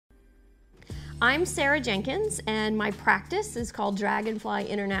I'm Sarah Jenkins, and my practice is called Dragonfly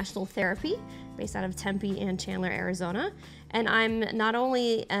International Therapy, based out of Tempe and Chandler, Arizona. And I'm not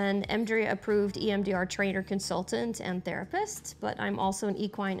only an EMDRIA Approved EMDR Trainer, consultant, and therapist, but I'm also an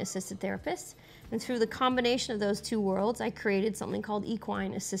Equine-Assisted Therapist. And through the combination of those two worlds, I created something called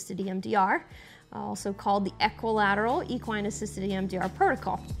Equine-Assisted EMDR, also called the EquiLateral Equine-Assisted EMDR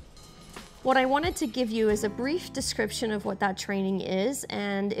Protocol. What I wanted to give you is a brief description of what that training is,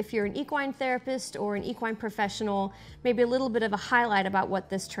 and if you're an equine therapist or an equine professional, maybe a little bit of a highlight about what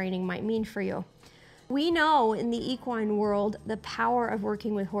this training might mean for you. We know in the equine world the power of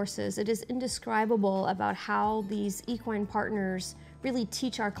working with horses. It is indescribable about how these equine partners really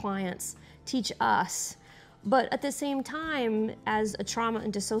teach our clients, teach us. But at the same time, as a trauma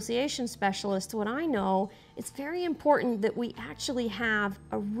and dissociation specialist, what I know, it's very important that we actually have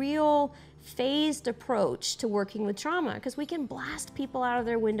a real phased approach to working with trauma, because we can blast people out of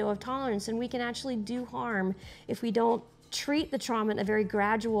their window of tolerance and we can actually do harm if we don't treat the trauma in a very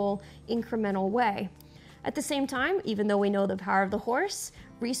gradual, incremental way. At the same time, even though we know the power of the horse,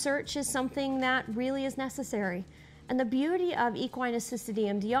 research is something that really is necessary. And the beauty of Equine-Assisted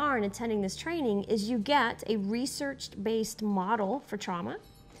EMDR and attending this training is you get a research-based model for trauma,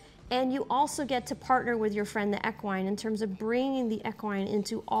 and you also get to partner with your friend the equine in terms of bringing the equine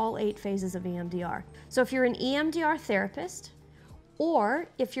into all 8 phases of EMDR. So if you're an EMDR therapist, or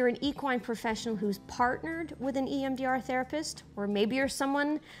if you're an equine professional who's partnered with an EMDR therapist, or maybe you're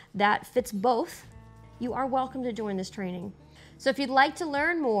someone that fits both, you are welcome to join this training. So if you'd like to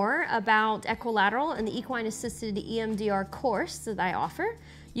learn more about EquiLateral and the Equine-Assisted EMDR course that I offer,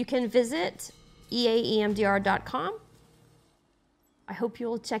 you can visit eaemdr.com. I hope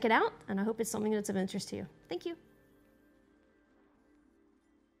you'll check it out, and I hope it's something that's of interest to you. Thank you.